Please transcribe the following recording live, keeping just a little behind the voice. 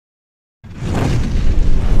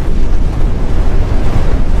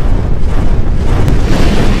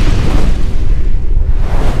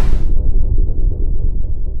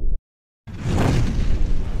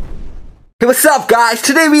Hey, what's up guys?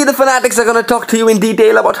 Today we the Fanatics are gonna talk to you in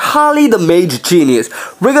detail about Harley the Mage Genius.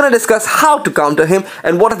 We're gonna discuss how to counter him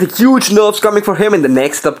and what are the huge nerfs coming for him in the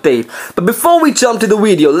next update. But before we jump to the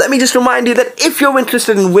video, let me just remind you that if you're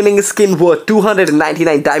interested in winning a skin worth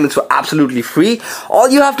 299 diamonds for absolutely free, all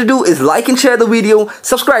you have to do is like and share the video,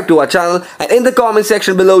 subscribe to our channel, and in the comment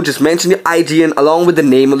section below just mention your IGN along with the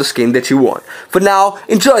name of the skin that you want. For now,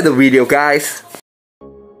 enjoy the video guys.